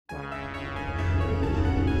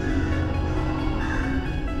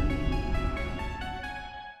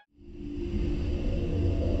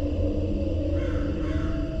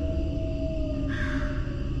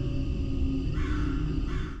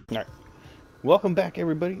Welcome back,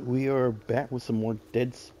 everybody. We are back with some more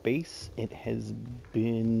Dead Space. It has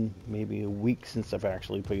been maybe a week since I've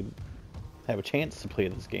actually have a chance to play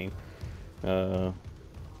this game. Uh,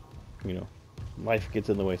 you know, life gets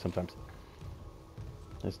in the way sometimes,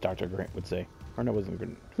 as Dr. Grant would say. Or no, it wasn't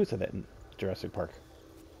Grant. Who said that in Jurassic Park?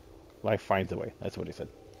 Life finds a way. That's what he said.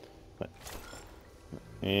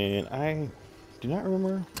 And I do not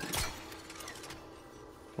remember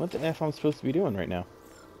what the F I'm supposed to be doing right now.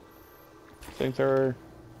 Things are...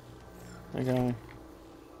 Okay.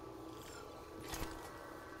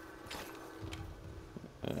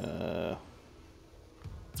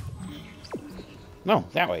 No,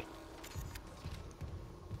 that way.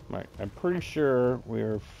 Right, I'm pretty sure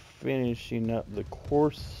we're finishing up the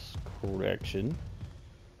course correction.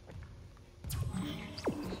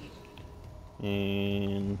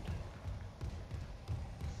 And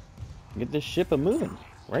get this ship a-moving,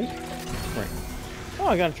 right? Right. Oh,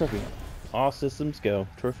 I got a trophy. All systems go.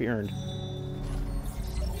 Trophy earned.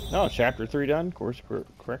 Oh, chapter 3 done. Course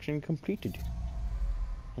correction completed.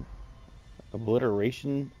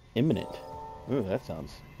 Obliteration imminent. Ooh, that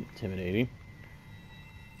sounds intimidating.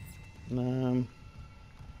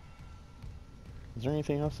 Is there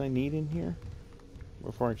anything else I need in here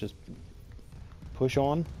before I just push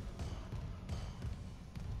on?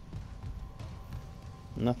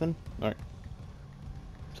 Nothing? Alright.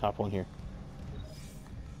 Let's hop on here.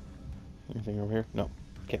 Anything over here? No.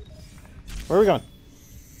 Okay. Where are we going?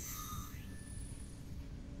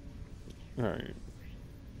 Alright.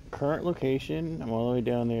 Current location. I'm all the way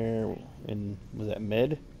down there in, was that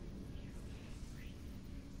Med?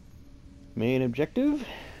 Main objective?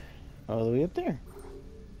 All the way up there.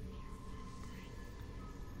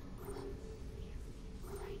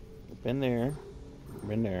 Been there.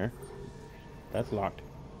 Been there. That's locked.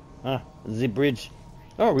 Ah, the bridge.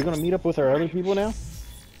 Oh, are we gonna meet up with our other people now?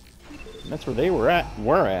 That's where they were at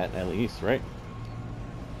least, right?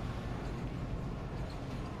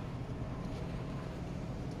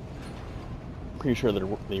 Pretty sure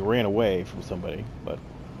that they ran away from somebody, but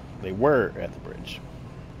they were at the bridge.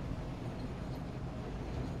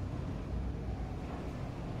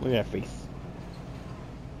 Look at that face.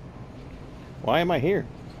 Why am I here?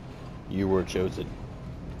 You were chosen.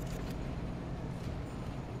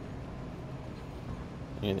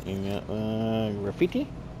 Anything, graffiti?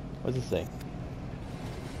 What does it say?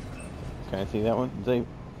 Can I see that one? Say,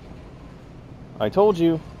 I told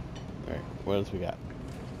you. Alright, what else we got?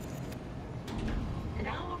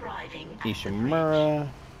 Now arriving at Ishimura.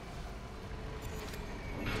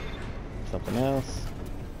 Something else.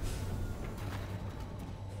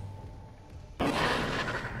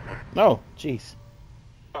 Oh, jeez.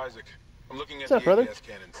 Isaac, I'm looking at What's up, the brother? ABS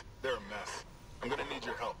cannons. They're a mess. I'm gonna need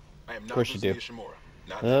your help. I am not Course you losing do. Ishimura.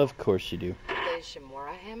 Not Of course you do. The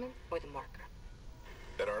Ishimura, Hammond, or the marker?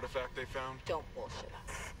 that artifact they found. Don't bullshit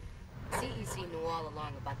us. CEC knew all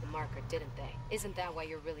along about the marker, didn't they? Isn't that why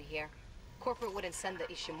you're really here? Corporate wouldn't send the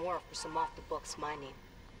Ishimura for some off-the-books mining.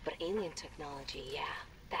 But alien technology, yeah,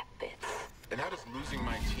 that fits. And how does losing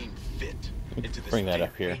my team fit into this? Bring that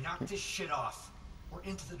up here. Hey, knock this shit off. We're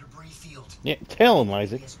into the debris field. Yeah, tell him,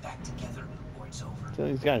 Isaac. Get us back together or it's over. Tell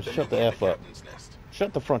these guys Then shut the you'll F be in up. captain's nest.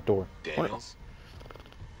 Shut the front door. Daniels?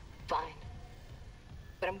 Fine.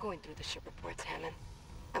 But I'm going through the ship reports, Hammond.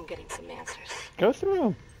 I'm getting some answers. Go through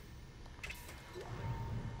them.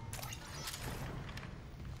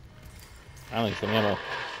 I need some ammo.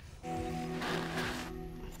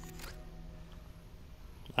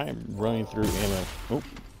 I am running through ammo. Oh.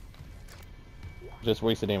 Just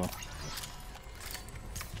wasted ammo.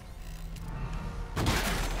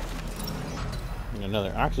 And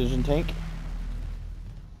another oxygen tank.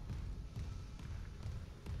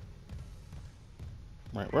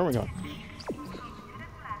 Right, where are we going?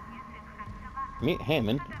 Meet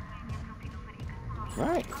Hammond.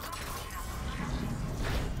 Right.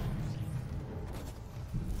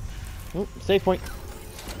 Oh, save point.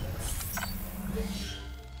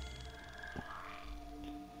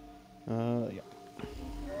 Yeah.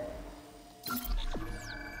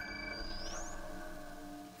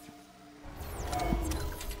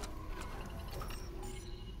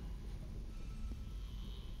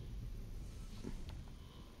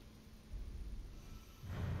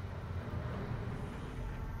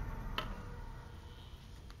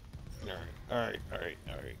 Alright.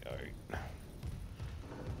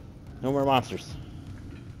 No more monsters.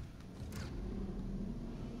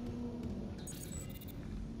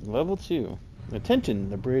 Level 2. Attention!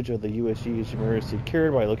 The bridge of the USG Ishimura is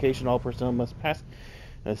secured by location. All personnel must pass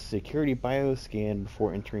a security bioscan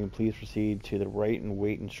before entering. Please proceed to the right and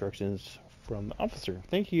wait instructions from the officer.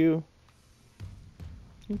 Thank you.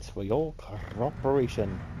 It's for your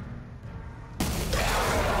cooperation.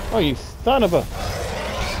 Oh, you son of a...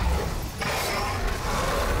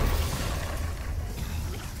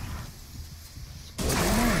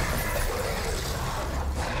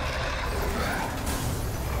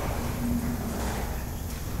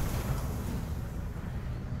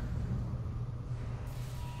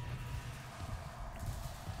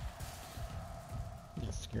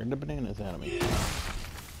 Just scared the bananas out of me.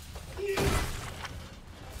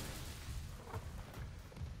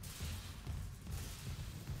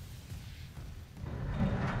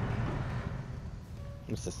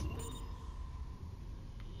 What's this?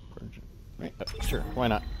 Right, sure, why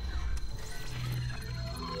not?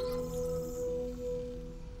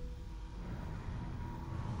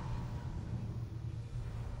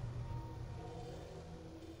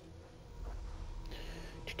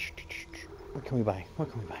 What can we buy?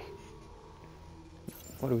 What can we buy?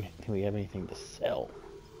 What do we have anything to sell?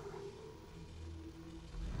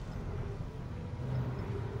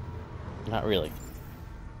 Not really.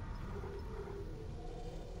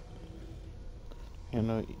 You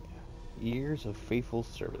know, years of faithful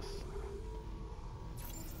service.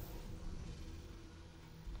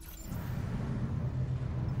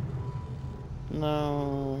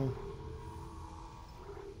 No.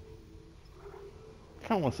 I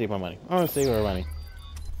don't want to save my money. I want to save our money.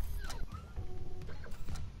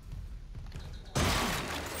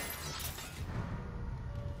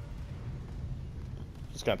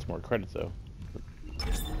 Just got some more credits though.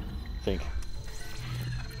 I think.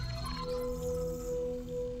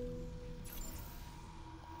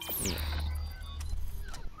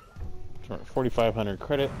 4,500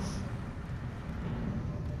 credits.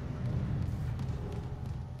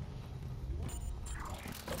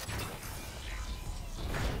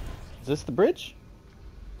 Is this the bridge?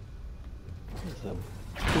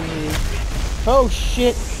 Oh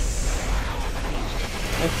shit!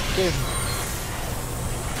 That's scary.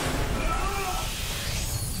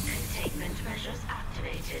 Containment measures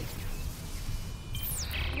activated.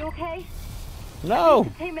 You okay? No!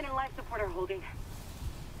 Containment and life support are holding.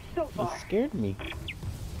 So far. That scared me.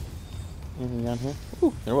 Anything down here?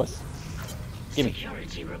 Ooh, there was. Gimme.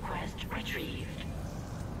 Security request retrieved.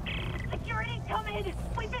 Security, come in!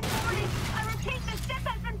 We've been forwarded! I repeat, the ship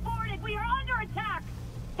has been forwarded! We are under attack!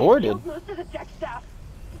 Boarded? Killed most of the deck staff!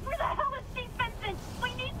 Where the hell is Steve Vincent?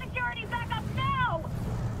 We need security backup now!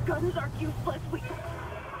 Guns are useless,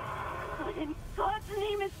 What in God's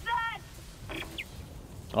name is that?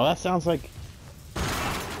 Oh, that sounds like...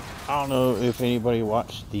 I don't know if anybody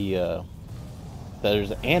watched the,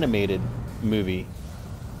 there's an animated movie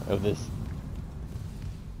of this.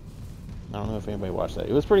 I don't know if anybody watched that.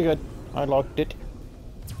 It was pretty good. I liked it.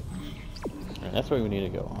 Alright, that's where we need to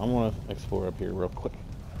go. I want to explore up here real quick.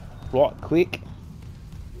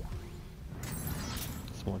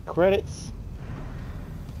 Some more credits.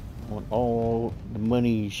 I want all the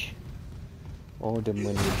monies. All the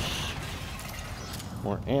monies.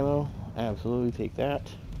 More ammo. Absolutely take that.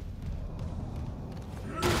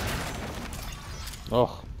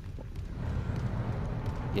 Oh.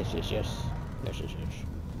 Yes.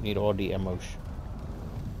 Need all the ammos.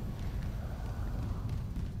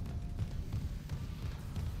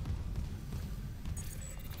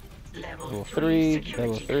 Level 3,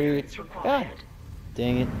 level 3. Ah!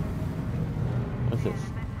 Dang it. What's this?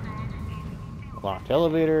 Locked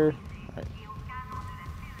elevator. Alright.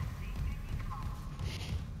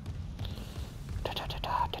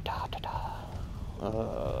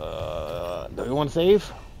 Do you want to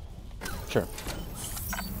save? Sure.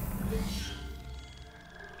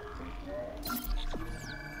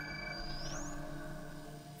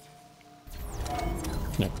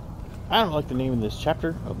 No. I don't like the name of this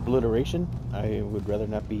chapter, Obliteration. I would rather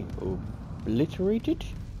not be obliterated.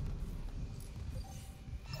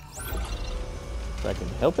 If I can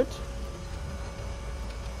help it.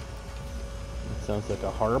 It sounds like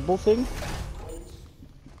a horrible thing.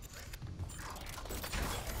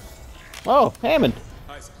 Oh, Hammond!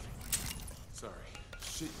 Isaac. Sorry.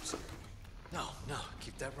 Shit, you scared me. No,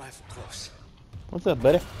 keep that rifle close. What's up,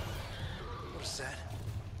 buddy? What is that?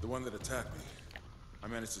 The one that attacked me. I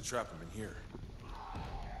managed to trap him in here.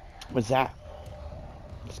 What's that?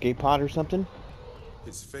 Escape pod or something?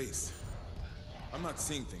 His face. I'm not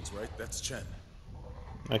seeing things, right? That's Chen.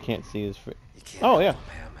 I can't see his face. You can't Oh, yeah. help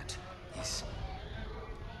him, Hammond. He's...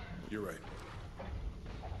 You're right.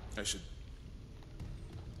 I should...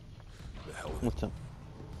 The hell with it. What's up?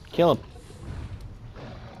 Kill him.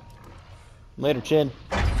 Later, Chin.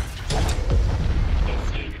 Escape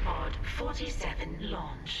pod 47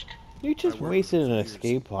 launched. You just I worked wasted for an years.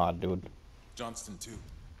 escape pod, dude. Johnston too.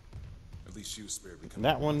 At least she was spared becoming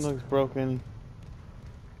That a one monster. looks broken.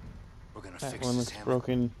 We're gonna That fix one this, looks Hammond.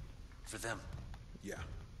 broken. For them. Yeah.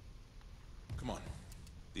 Come on.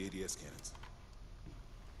 The ADS cannons.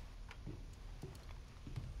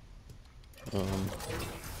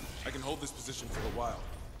 I can hold this position for a while,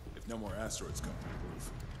 if no more asteroids come through the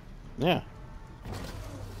roof. Yeah.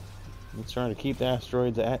 Let's try to keep the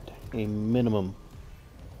asteroids at a minimum.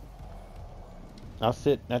 I'll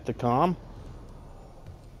sit at the comm.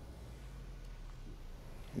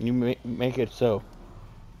 You make it so.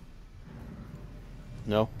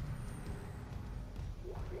 No.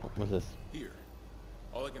 What's this? Here.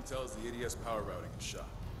 All I can tell is the ADS power routing is shot.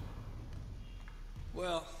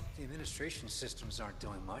 Well, the administration systems aren't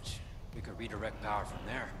doing much. We could redirect power from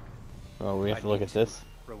there. Oh, we have to look at this.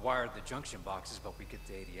 Rewire the junction boxes, but we get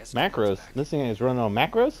the ADS Macros. back. This thing is running on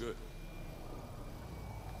macros? Good.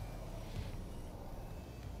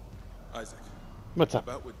 Isaac. What's up?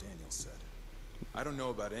 About what Daniel said. I don't know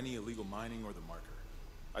about any illegal mining or the marker.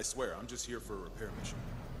 I swear, I'm just here for a repair mission.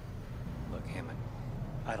 Look, Hammond,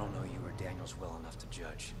 I don't know you or Daniels well enough to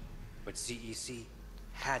judge, but CEC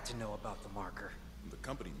had to know about the marker. The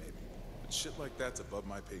company, maybe. But shit like that's above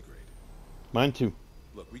my pay grade. Mine too.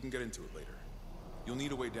 Look, we can get into it later. You'll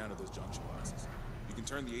need a way down to those junction boxes. You can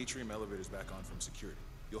turn the atrium elevators back on from security.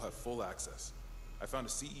 You'll have full access. I found a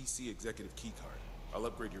CEC executive key card. I'll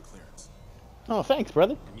upgrade your clearance. Oh, thanks,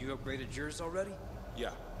 brother. And you upgraded yours already?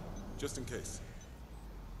 Yeah, just in case.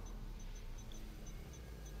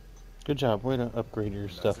 Good job. Way to upgrade your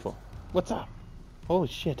stuff. What's up? Holy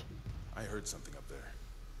shit. I heard something up there.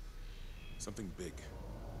 Something big.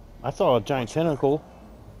 I saw a giant tentacle.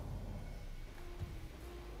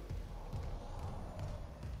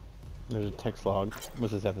 There's a text log.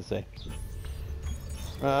 What's this have to say?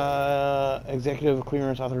 Executive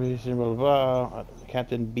clearance authorization, blah, blah, blah.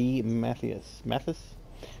 Captain B. Mathis.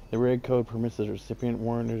 The rig code permits the recipient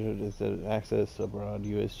warrant access abroad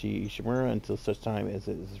USG Ishimura until such time as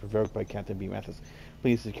it is revoked by Captain B. Mathis.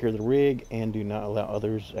 Please secure the rig and do not allow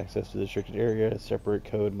others access to the restricted area. A separate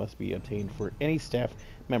code must be obtained for any staff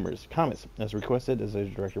members. Comments as requested as a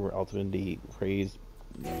director were ultimately praised.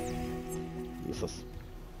 Useless.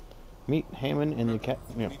 Meet Hammond and the cat.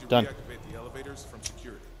 We need to Done. reactivate the elevators from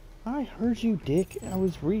security. I heard you, Dick. I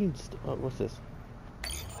was reading. Oh, what's this?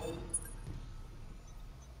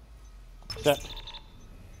 Accept.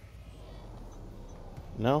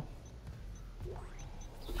 No.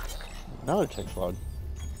 Another text log.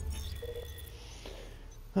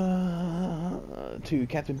 To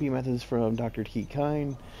Captain B. Methods from Dr. T.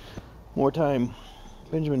 Kine. More time.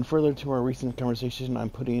 Benjamin, further to our recent conversation, I'm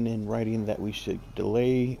putting in writing that we should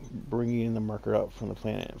delay bringing the marker up from the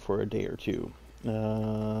planet for a day or two. You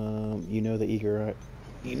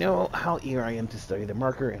know how eager I am to study the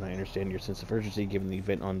marker, and I understand your sense of urgency given the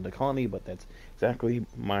event on the colony, but that's exactly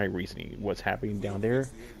my reasoning. What's happening down there?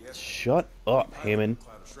 Shut up, Hammond.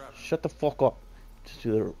 Shut the fuck up. Just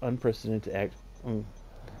to the unprecedented act.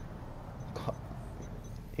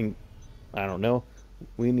 I don't know.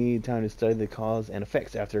 We need time to study the cause and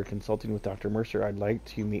effects. After consulting with Dr. Mercer, I'd like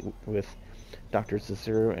to meet with Dr.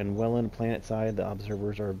 Cicero and Welland, planet side. The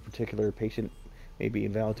observers are particular patient may be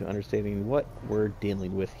invalid to understanding what we're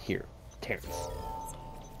dealing with here. Terrence.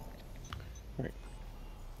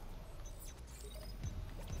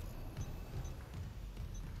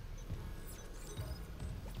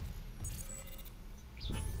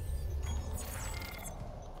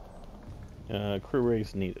 Alright. Crew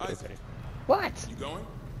race needed. Okay. What? You going?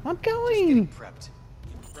 I'm Just going! getting prepped.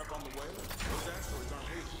 Prep on the way? Those asteroids aren't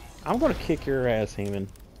easy. I'm gonna kick your ass, Heyman.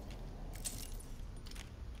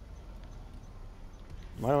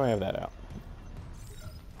 Why do I have that out?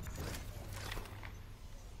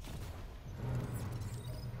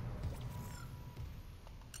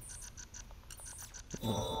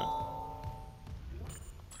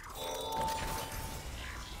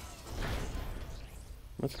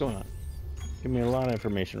 What's going on? Give me a lot of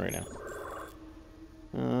information right now.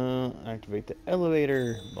 Activate the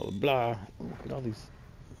elevator, blah blah blah. Look at all these.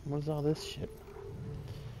 What is all this shit?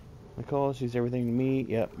 Nicole, she's everything to me.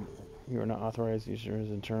 Yep. You are not authorized. User's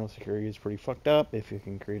internal security is pretty fucked up. If you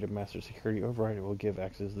can create a master security override, it will give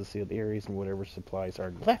access to the sealed areas and whatever supplies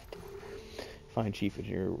are left. Find chief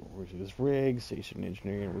engineer versus rig. Station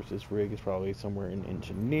engineering versus rig is probably somewhere in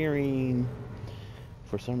engineering.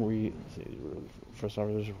 For some reason,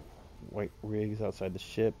 there's white rigs outside the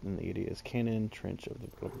ship, and the ADS cannon, trench of the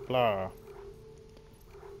blah blah blah.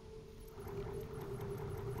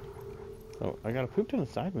 Oh, I gotta poop ton of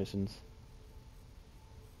side missions.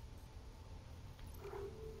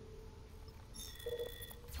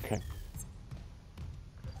 Okay.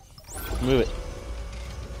 Move it.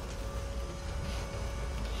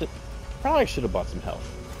 Probably should have bought some health.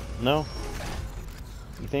 No?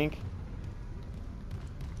 You think?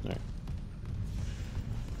 Alright.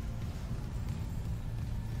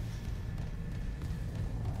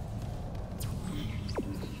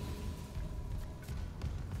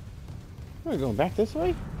 We're going back this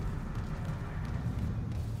way?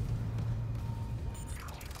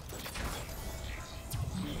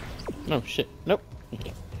 No, shit. Nope.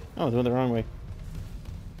 I was going the wrong way.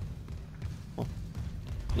 Oh.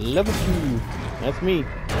 Level 2. That's me.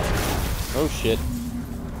 Oh, shit.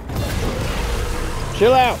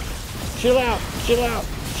 Chill out! Chill out! Chill out!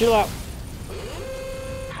 Chill out!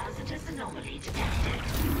 Hazardous anomaly detected.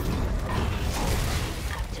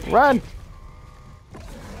 Run!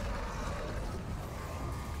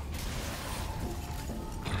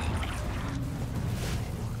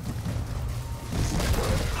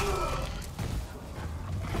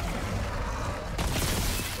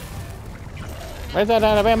 Where's that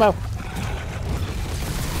out of ammo?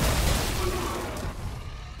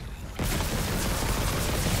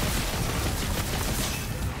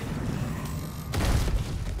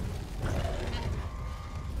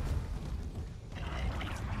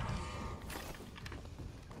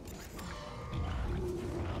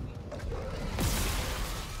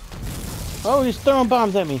 Oh, he's throwing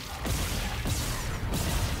bombs at me.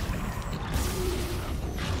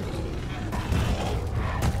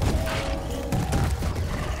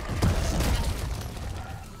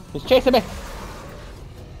 He's chasing me.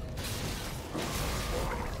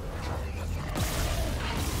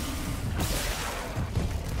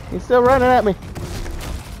 He's still running at me.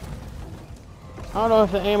 I don't know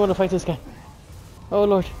if the ammo to fight this guy. Oh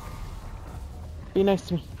Lord. Be nice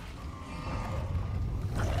to me.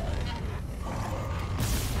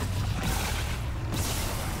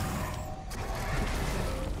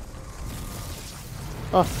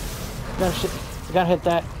 Oh, gotta shit. I gotta hit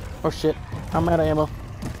that. Oh shit. I'm out of ammo.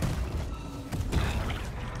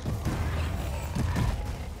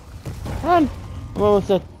 Run! I'm almost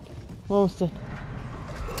dead. I'm almost dead.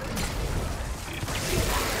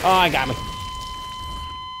 Oh, I got me.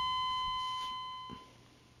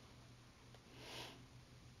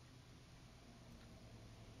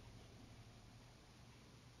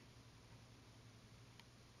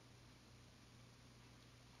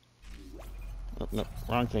 Oh, no,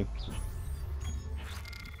 wrong thing.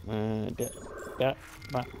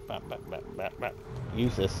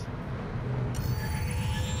 Use this.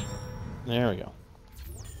 There we go.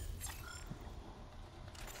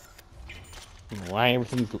 Why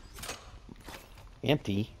everything's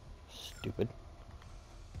empty? Stupid.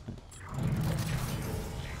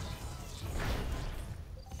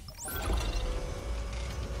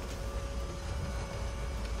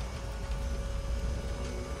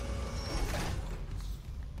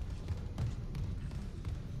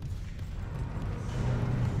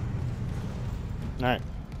 Alright.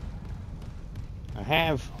 I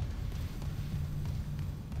have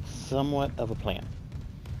somewhat of a plan.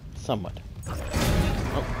 Somewhat.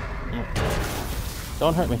 Oh, no.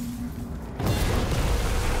 Don't hurt me.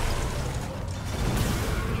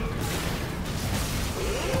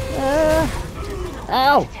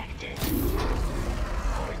 Ow!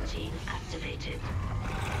 Quarantine activated.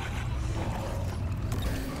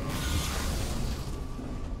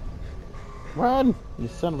 Run, you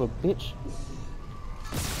son of a bitch.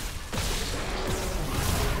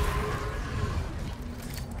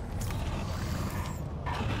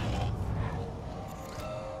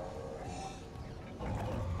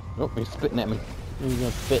 Oh, he's spitting at me. He's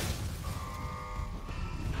gonna spit.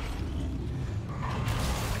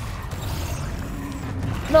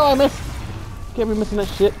 No, I missed. Can't be missing that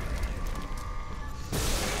shit.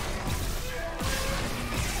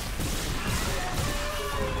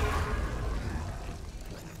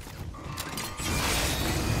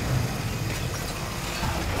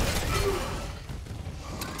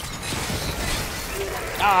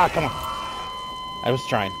 Ah, come on. I was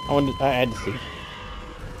trying. I had to see.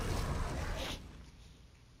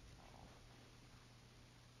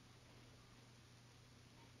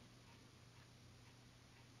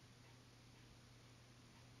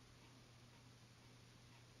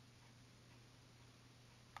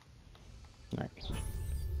 Alright.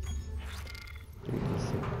 Do this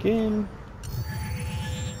again.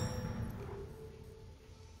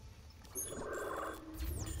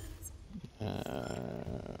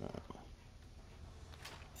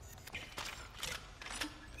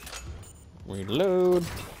 Reload.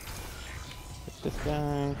 Get this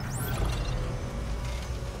guy.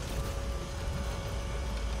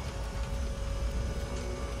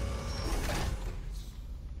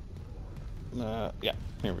 Yeah,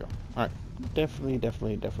 here we go. Alright,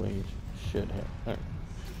 Definitely should have. Alright.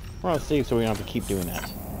 We're on save so we don't have to keep doing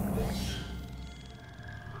that.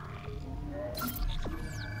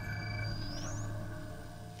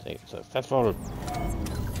 Save, so fast forward.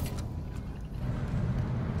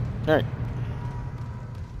 Alright.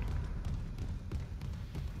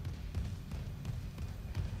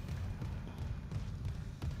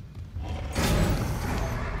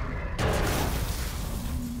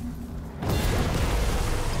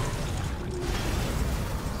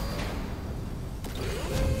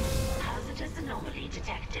 Hazardous anomaly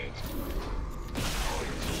detected.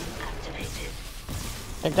 Quarantine activated.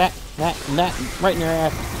 Take that, and that, right in your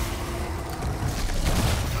ass.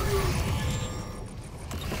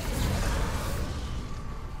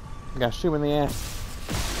 I gotta shoot him in the ass.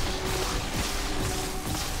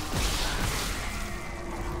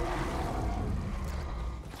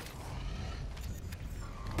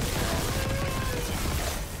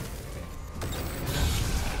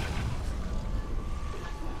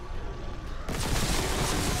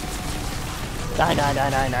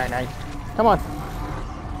 Die. Come on.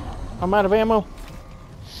 I'm out of ammo.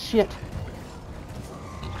 Shit.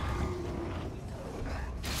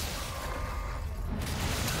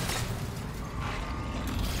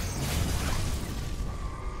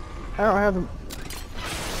 I don't have them.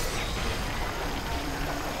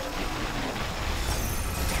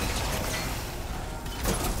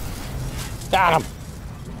 Got him.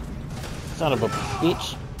 Son of a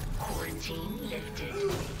bitch. Quarantine lifted.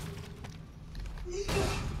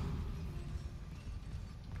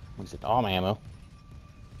 What's it? All my ammo.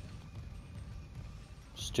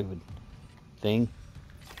 Stupid thing.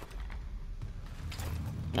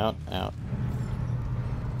 Out.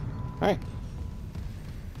 Alright.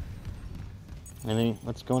 Anything?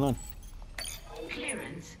 What's going on?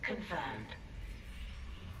 Clearance confirmed.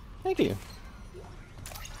 Thank you.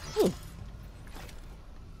 Ooh.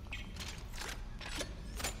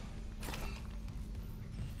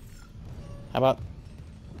 How about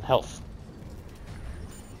health?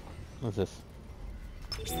 What's this?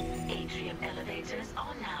 Atrium elevators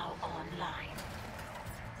are now online.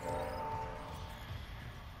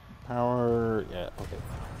 Power. Yeah, okay.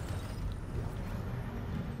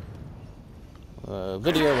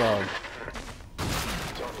 Video log.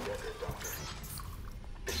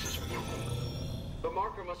 The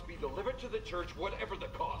marker must be delivered to the church, whatever the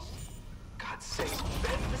cost. God's sake,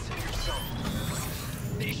 Ben, listen to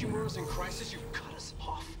yourself. The Ishimura's in crisis, you cut us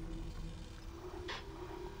off.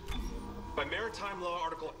 By Maritime Law,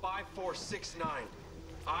 Article 5469,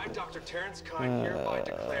 I, Dr. Terrence Kine, hereby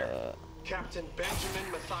declare Captain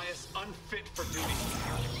Benjamin Matthias unfit for duty.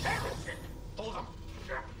 Harrison! Hold him!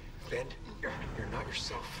 Ben, you're not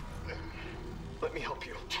yourself. Let me help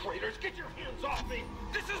you. Traitors, get your hands off me!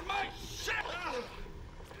 This is my ship!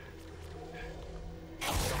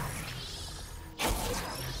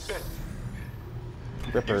 Ben.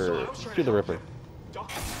 Ripper. Do the Ripper.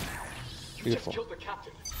 Doctor, you Beautiful. just killed the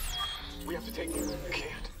captain. We have to take you. You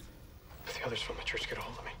can't. If the others from the church get a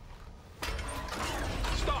hold of me.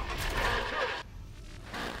 Stop!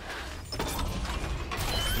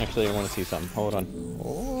 Actually, I want to see something. Hold on.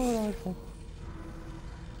 Oh,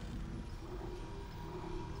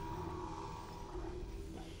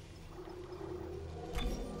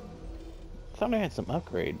 thought I had some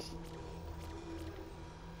upgrades.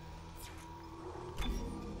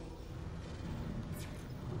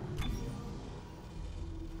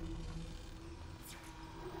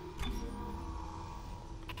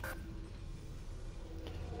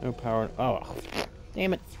 No power. Oh,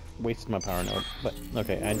 damn it. Wasted my power node. But,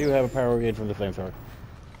 okay, I do have a power gauge from the flamethrower.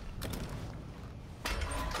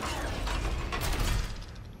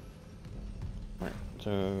 Alright,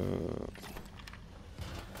 so...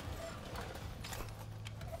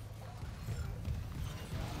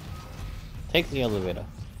 Take the elevator.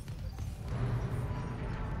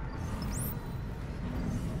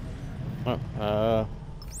 Oh,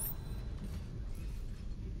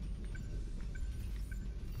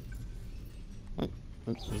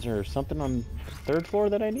 is there something on the 3rd floor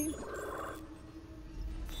that I need?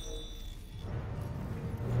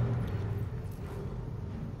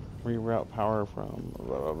 Reroute power from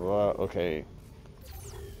blah blah blah. Okay.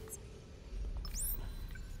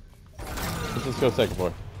 Let's just go 2nd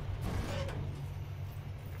floor.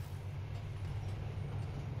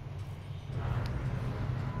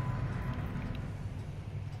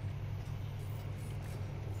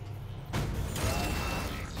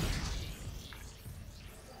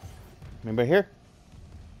 Anybody here?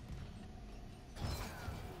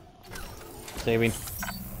 Saving.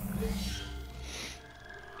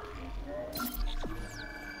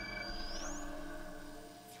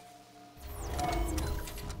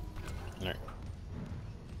 Alright.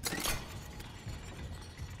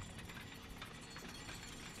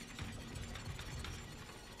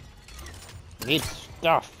 Need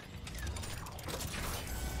stuff.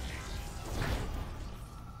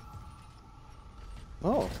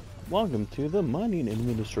 Oh, welcome to the mining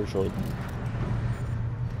administration.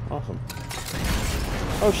 Awesome.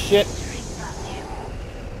 Oh shit.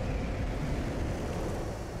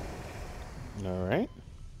 All right.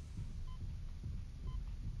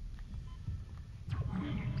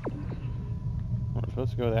 We're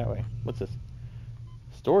supposed to go that way. What's this?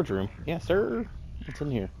 Storage room. Yes, sir. What's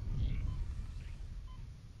in here?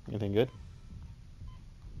 Anything good?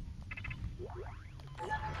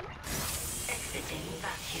 Exiting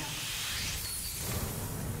vacuum.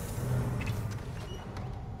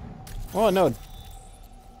 Oh, no.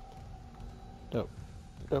 Dope.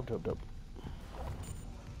 Dope, dope, dope.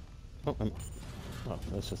 Oh, oh,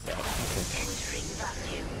 that's just that. Okay.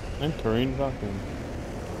 Entering vacuum. Entering vacuum.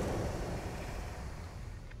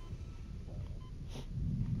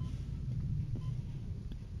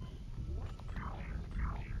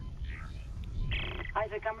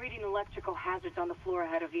 Isaac, I'm reading electrical hazards on the floor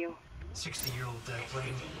ahead of you. 60-year-old deck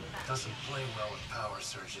plane doesn't play well with power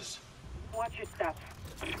surges. Watch your steps.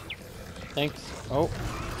 Thanks. Oh.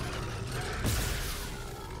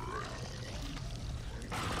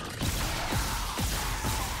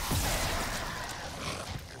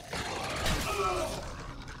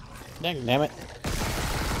 Dang, damn it.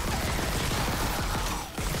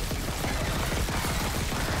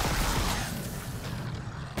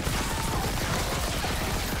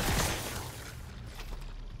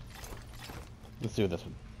 Let's do this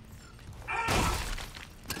one.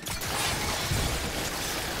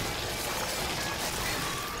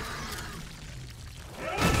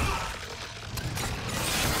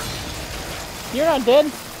 You're not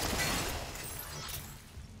dead.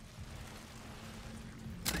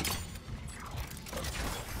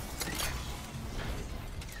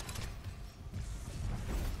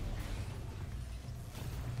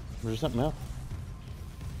 There's something else.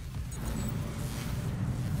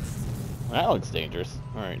 That looks dangerous.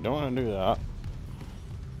 Alright, don't want to do that.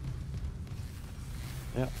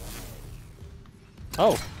 Yep.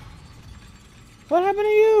 Oh! What happened to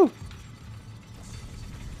you?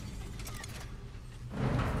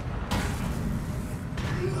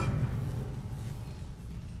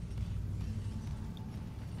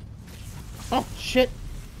 Oh, shit!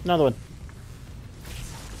 Another one.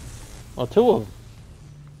 Well, two of them.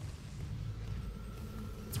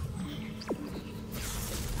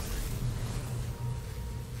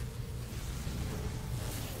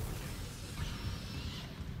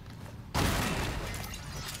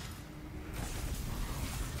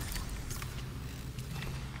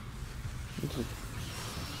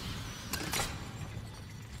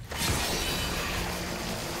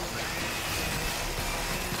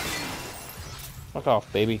 Fuck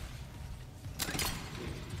off, baby.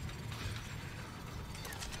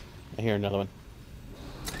 I hear another one.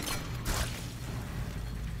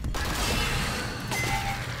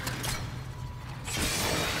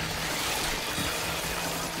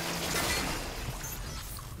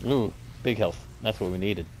 Ooh, big health. That's what we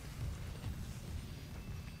needed.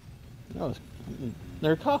 No,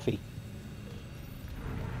 they're coffee.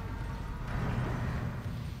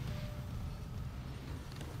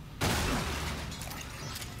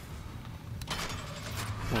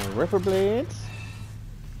 Ripper blades.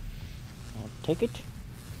 I'll take it.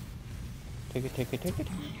 Take it, take it, take it.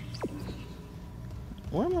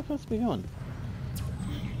 Where am I supposed to be going?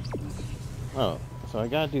 Oh, so I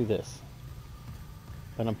gotta do this.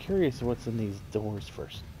 But I'm curious what's in these doors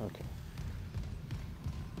first. Okay.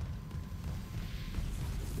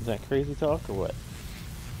 Is that crazy talk or what?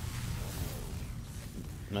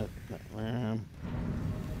 No,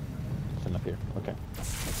 nothing up here. Okay.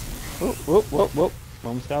 Whoa, whoa, whoa, whoa.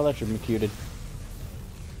 Almost got electrocuted.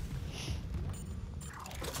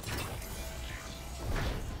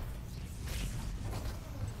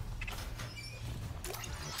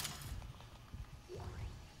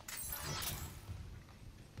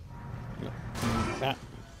 That.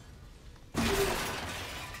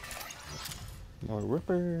 More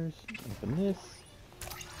rippers. Open this.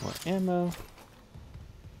 More ammo.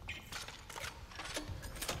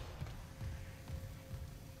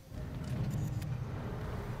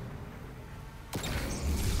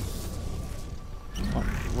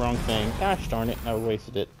 Wrong thing. Gosh darn it, I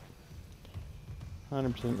wasted it.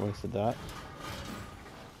 100% wasted that.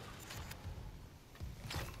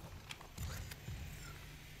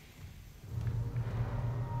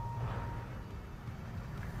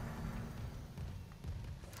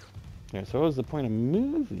 Yeah, so what was the point of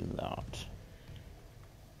moving that?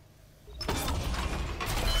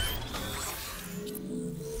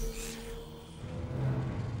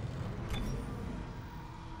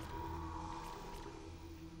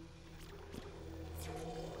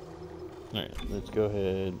 Alright, let's go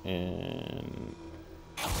ahead and...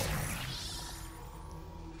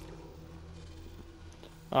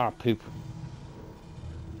 Ah, poop.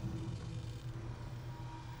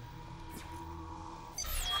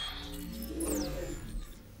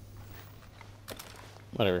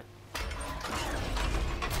 Whatever.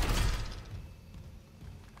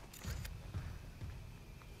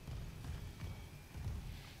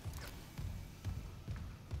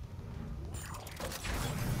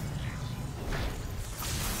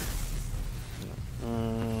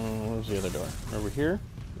 Where's the other door? Over here?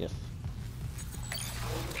 Yes.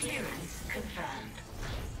 Clearance confirmed.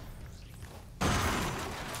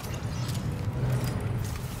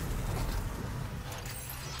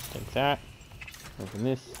 Take that. Open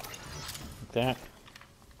this. Take that.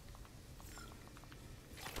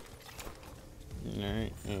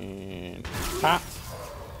 Alright, and pop.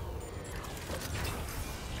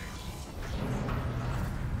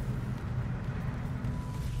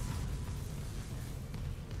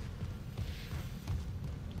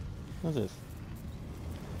 What's this?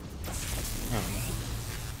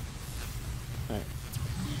 Alright.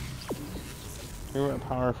 Remote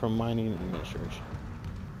power from mining and administration.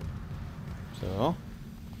 So,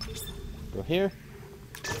 go here.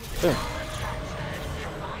 Boom.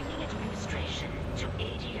 From mining administration to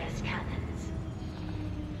ADS cannons.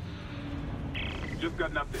 Just got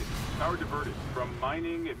an update. Power diverted from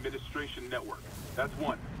mining administration network. That's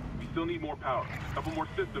one. We still need more power. A couple more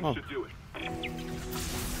systems should do it.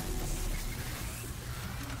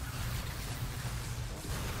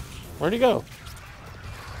 Where'd he go?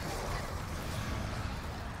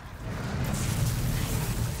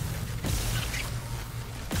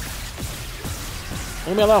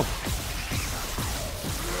 Leave me alone.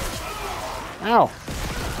 Ow.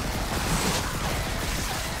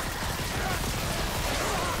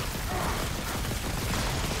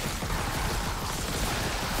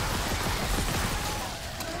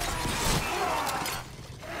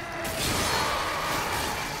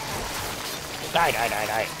 Die, die, die,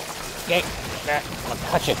 die. Yay. I'm gonna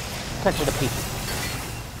touch it. Touch it to pieces.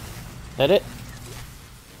 That it?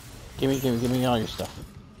 Give me all your stuff.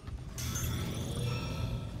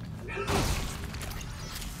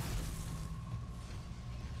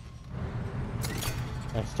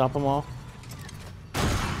 Can I stop them all?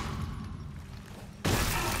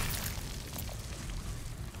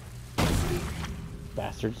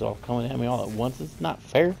 Bastards all coming at me all at once. It's not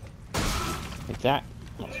fair. Like that.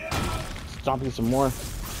 Stomp you some more.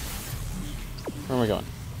 Where am I going?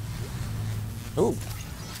 Ooh.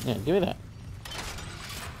 Yeah, give me that.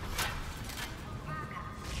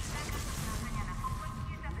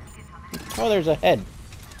 Oh, there's a head.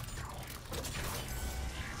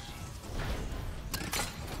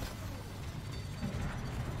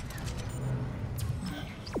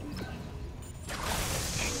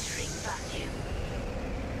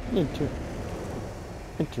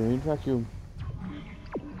 Entering vacuum.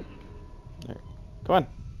 There. Come on.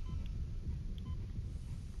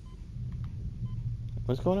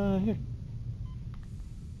 What's going on here?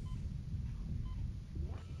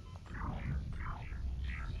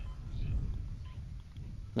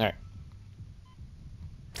 Alright.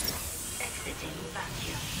 Exiting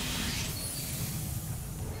vacuum.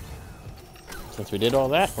 Since we did all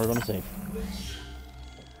that, we're gonna save.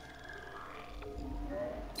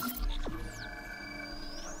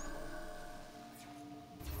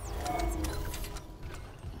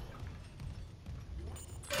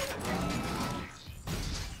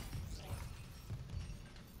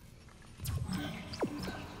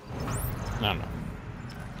 No, no.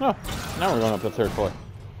 Oh, now we're going up the third floor.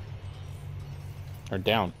 Or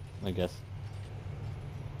down, I guess.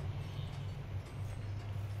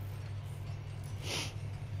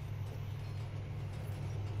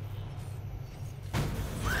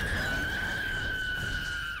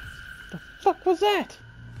 The fuck was that?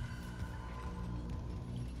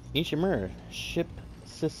 Ishimura, Ship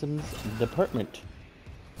Systems Department.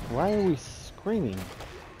 Why are we screaming?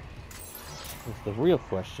 That's the real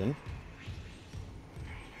question.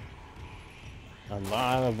 A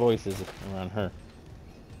lot of voices around her.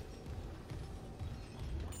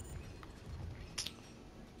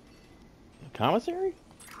 The commissary?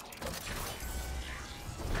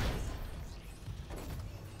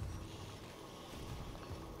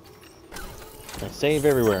 I save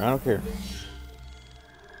everywhere, I don't care.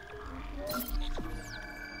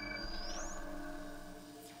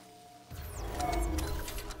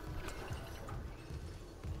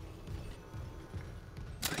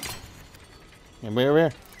 Anybody over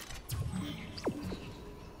here?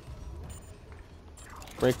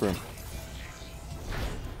 Break room.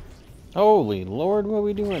 Holy Lord, what are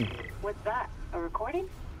we doing? What's that? A recording?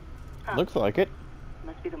 Huh. Looks like it.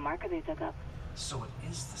 Must be the marker they dug up. So it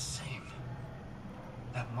is the same.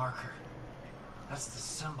 That marker. That's the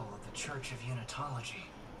symbol of the Church of Unitology.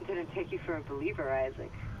 Didn't take you for a believer,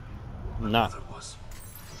 Isaac. Not. It was.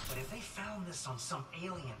 But if they found this on some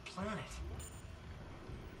alien planet,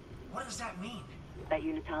 what does that mean? That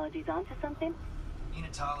Unitology's onto something?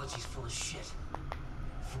 Unitology's full of shit.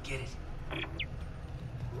 Forget it.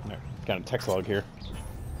 No, got a text log here.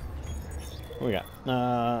 What we got?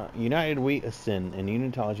 United We Ascend and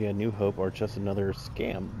Unitology A New Hope are just another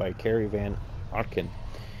scam by Carrie Van Otken.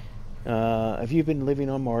 If you've been living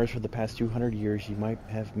on Mars for the past 200 years, you might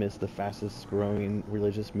have missed the fastest growing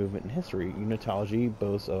religious movement in history. Unitology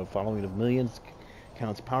boasts a following of millions,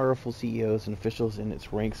 counts powerful CEOs and officials in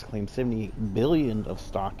its ranks, claims 70 billion of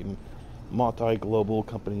stock in multi-global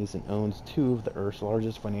companies, and owns two of the Earth's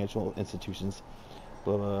largest financial institutions,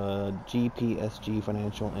 GPSG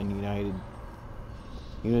Financial and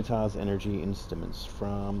Unitas Energy Instruments.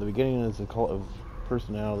 From the beginning as a cult of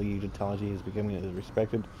personality, Unitology is becoming a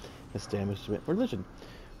respected establishment religion.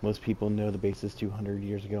 Most people know the basis 200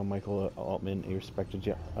 years ago. Michael Altman, a respected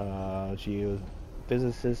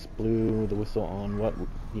geophysicist, blew the whistle on what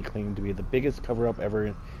he claimed to be the biggest cover-up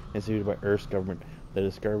ever instituted by Earth's government, the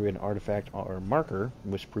discovery of an artifact or marker,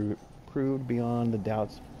 which proved beyond the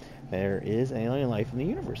doubts there is alien life in the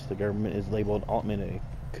universe. The government is labeled Altman a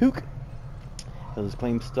kook, and his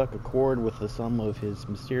claim struck a chord with the sum of his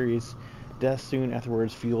mysterious death soon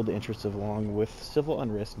afterwards fueled the interest of, along with civil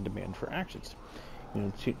unrest and demand for actions.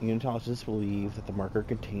 Unitologists believe that the marker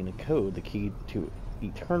contained a code, the key to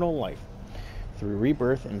eternal life through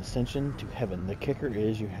rebirth and ascension to heaven. The kicker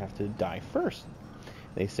is you have to die first.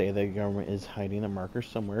 They say the government is hiding the marker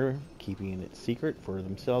somewhere, keeping it secret for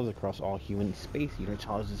themselves across all human space.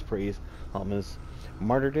 Unitologists praise Altman's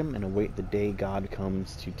martyrdom and await the day God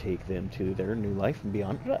comes to take them to their new life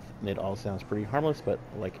beyond death. It all sounds pretty harmless, but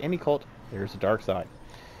like any cult, there's a dark side.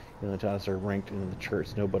 Unitologists are ranked in the church.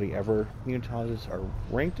 Unitologists are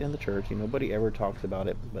ranked in the church. Nobody ever talks about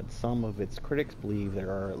it, but some of its critics believe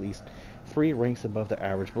there are at least 3 ranks above the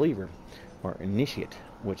average believer, or initiate,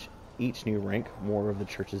 which each new rank, more of the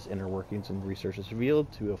church's inner workings and research is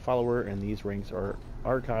revealed to a follower, and these ranks are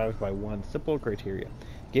archived by one simple criteria: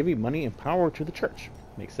 giving money and power to the church.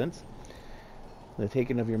 Makes sense? The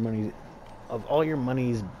taking of your money, of all your money,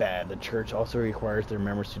 is bad. The church also requires their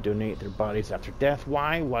members to donate their bodies after death.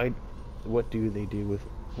 Why? What do they do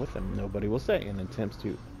with them? Nobody will say. And attempts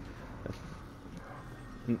to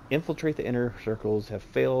infiltrate the inner circles have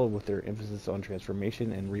failed with their emphasis on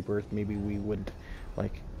transformation and rebirth. Maybe we wouldn't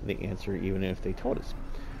like the answer even if they told us.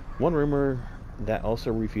 One rumor that also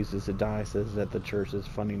refuses to die says that the church is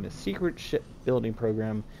funding a secret shipbuilding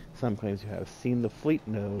program. Some claim to have seen the fleet.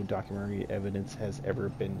 No documentary evidence has ever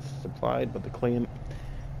been supplied, but the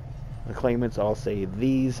claimants all say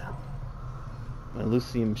these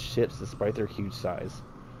Elysium ships, despite their huge size.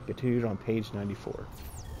 Continued on page 94.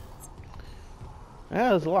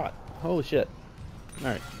 That was a lot. Holy shit.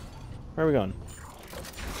 Alright. Where are we going?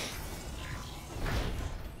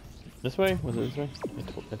 This way? Was it this way?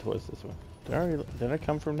 It was this way. Did I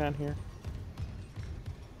come from down here?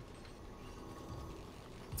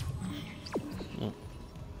 Oh,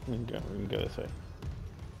 we can go this way.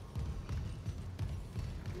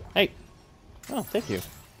 Hey! Oh, thank you.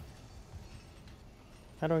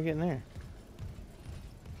 How do I get in there?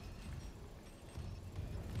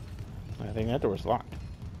 I think that door's locked.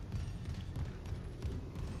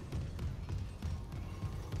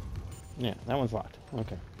 Yeah, that one's locked.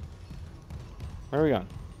 Okay. Where are we going?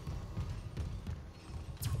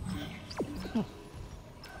 Oh.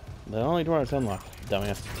 The only door that's unlocked,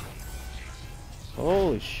 dumbass.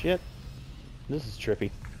 Holy shit. This is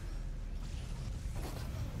trippy.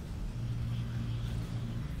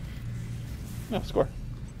 No, score.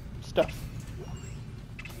 Stuff.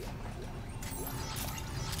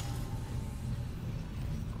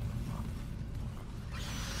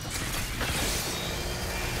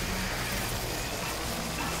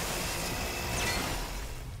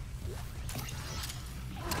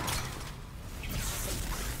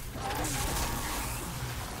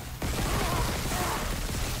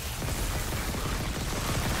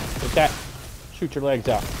 Take that. Shoot your legs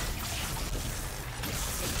out.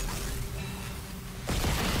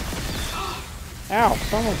 Ow,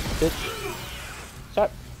 son of a bitch.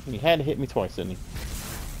 Stop. He had to hit me twice, didn't he?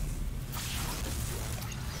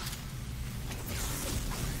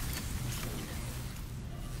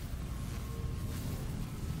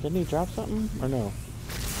 Didn't he drop something? Or no?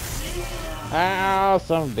 Ow,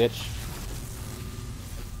 son of a bitch.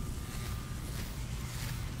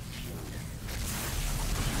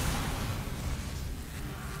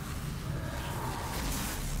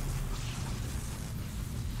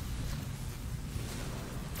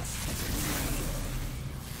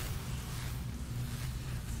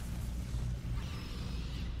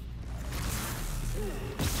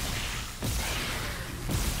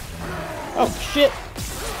 Oh, shit!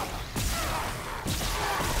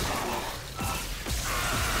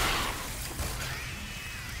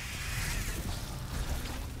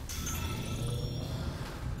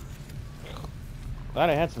 Glad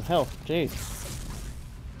I had some health. Jeez.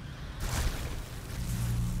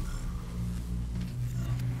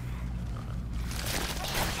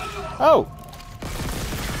 Oh!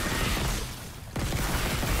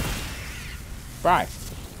 Fry.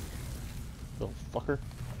 Little fucker.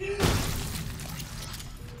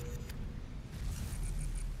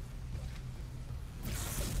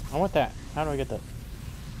 I want that. How do I get that?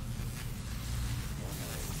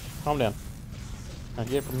 Calm down. Can I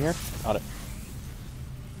get it from here? Got it.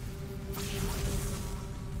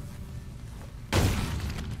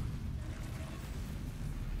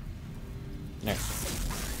 There.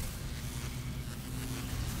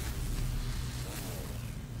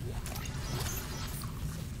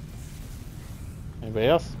 Anybody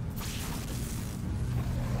else?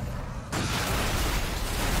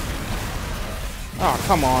 Oh,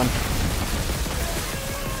 come on.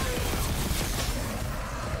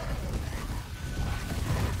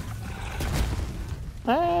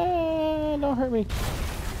 Ah, don't hurt me.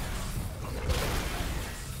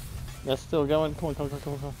 That's still going. Come on, come on,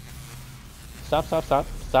 come on, come on. Stop, stop, stop.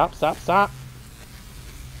 Stop, stop, stop.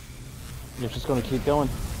 You're just going to keep going.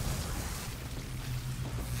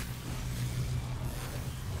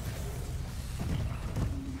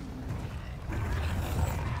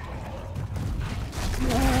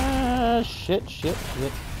 Ah, shit, shit,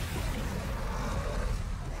 shit.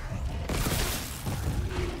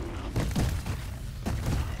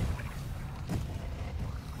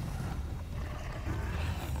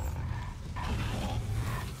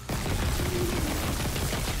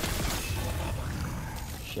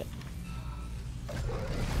 Shit.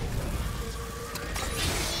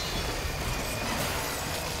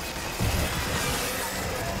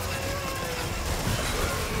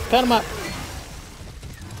 Cut him up.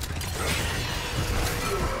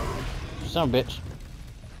 Son of a bitch.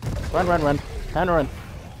 Run, run, run. Time to run.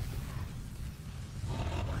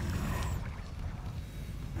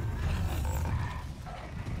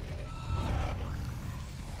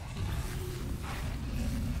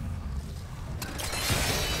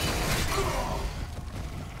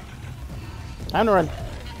 Time to run.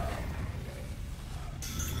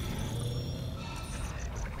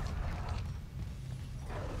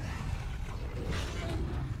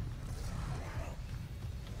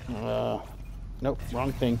 Nope,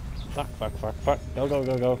 wrong thing. Fuck, fuck, fuck, fuck. Go, go,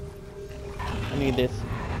 go, go. I need this.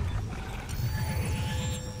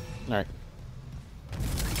 Alright.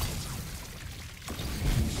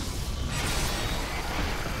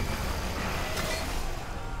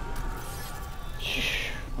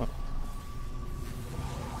 Oh.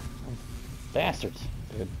 Bastards.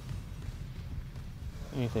 Good.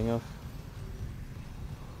 Anything else?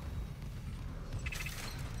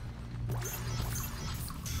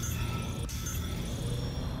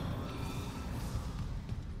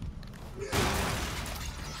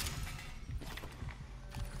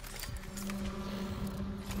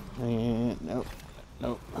 And nope,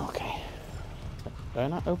 nope. Okay. Did I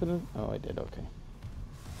not open it? Oh, I did. Okay.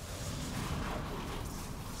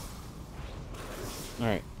 All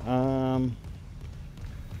right.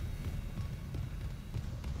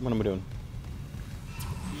 What am I doing?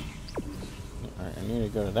 All right. I need to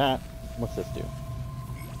go to that. What's this do?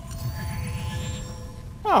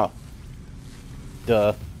 Oh.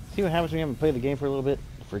 Duh. See what happens when you haven't played the game for a little bit?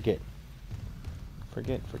 Forget.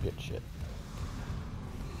 Forget shit.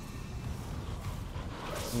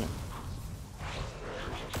 Yeah.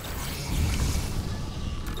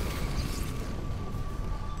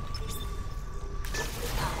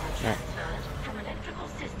 Power transferred from electrical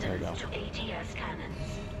systems to ATS cannons.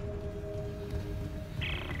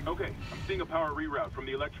 Okay, I'm seeing a power reroute from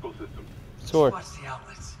the electrical systems. Score. Watch the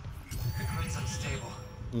outlets. The grid's unstable.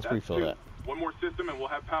 Let's That's refill two. that. One more system and we'll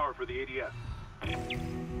have power for the ADS.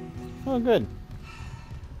 Oh, good.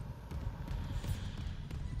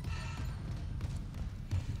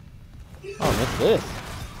 Oh, what's this?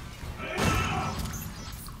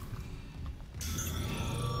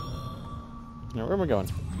 Now, where am I going?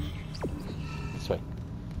 This way.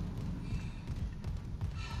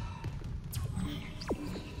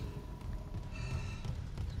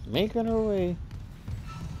 Making our way.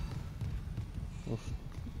 Oof.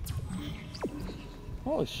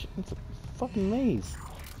 Holy shit, it's a fucking maze.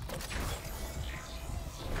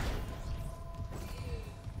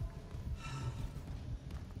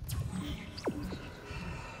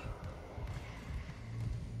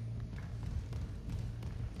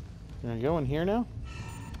 Can I go in here now?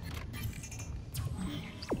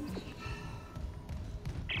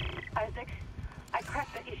 Isaac, I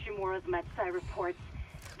cracked the Ishimura's MedSci reports.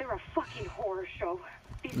 They're a fucking horror show.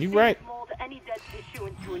 These You things right. mold any dead tissue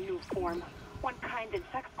into a new form. One kind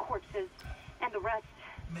infects corpses, and the rest...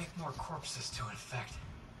 Make more corpses to infect.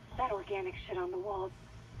 That organic shit on the walls,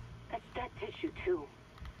 that's dead tissue too.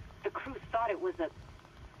 The crew thought it was a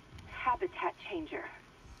habitat changer.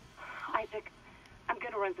 Isaac, I'm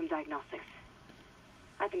gonna run some diagnostics.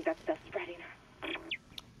 I think that's best spreading.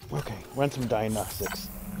 Okay, run some diagnostics.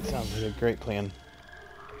 Sounds like a great plan.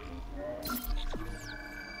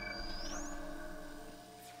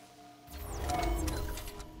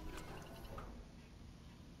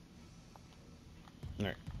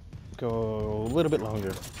 Alright, go a little bit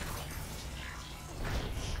longer.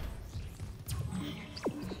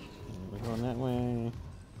 We're going that way.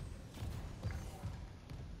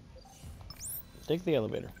 Take the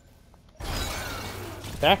elevator.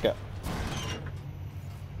 Back up.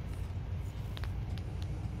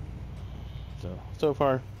 So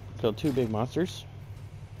far, killed 2 big monsters.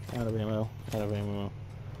 Out of ammo, out of ammo.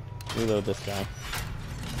 Reload this guy.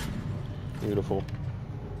 Beautiful.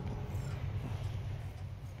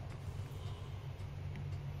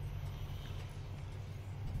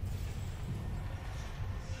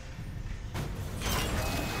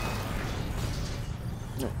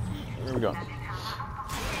 Right, here we go.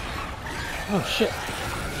 Oh shit.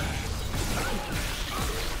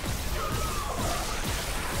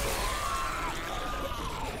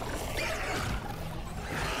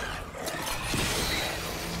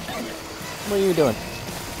 What are you doing?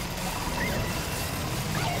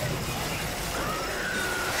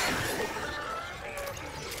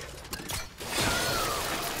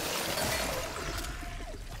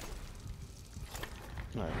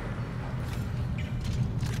 Alright.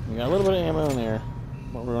 We got a little bit of ammo in there,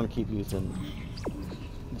 but we're going to keep using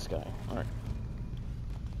this guy. Alright.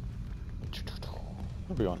 Where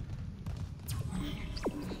are we going?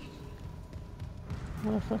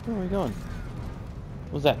 Where the fuck are we going?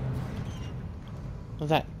 What's that? What's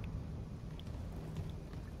that?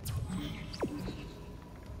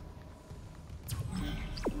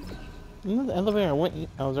 Isn't that the elevator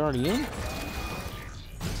I was already in?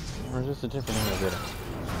 Or is this a different elevator?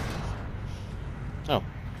 Oh.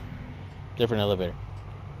 Different elevator.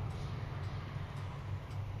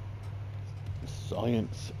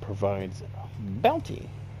 Science provides bounty.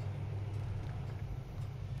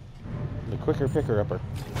 The quicker picker-upper.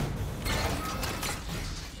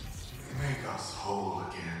 Make us whole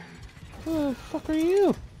again. Who the fuck are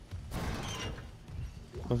you?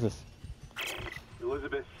 What's this?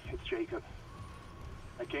 Elizabeth, it's Jacob.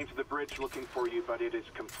 I came to the bridge looking for you, but it is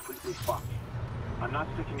completely fucked. I'm not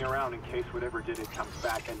sticking around in case whatever did it comes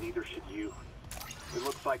back, and neither should you. It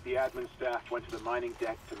looks like the admin staff went to the mining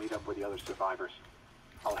deck to meet up with the other survivors.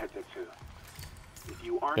 I'll head there too. If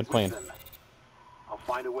you aren't with them, I'll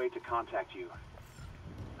find a way to contact you.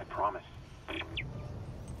 I promise.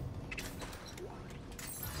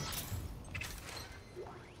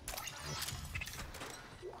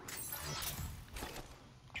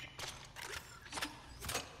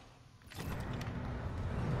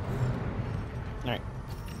 Alright.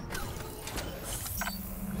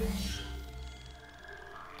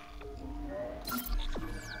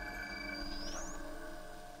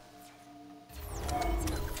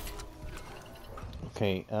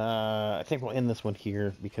 Okay, I think we'll end this one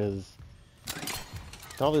here because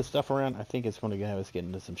with all this stuff around, I think it's going to have us get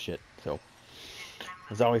into some shit. So,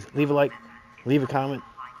 as always, leave a like, leave a comment,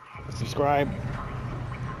 subscribe,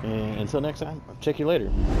 and until next time, I'll check you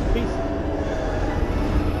later. Peace.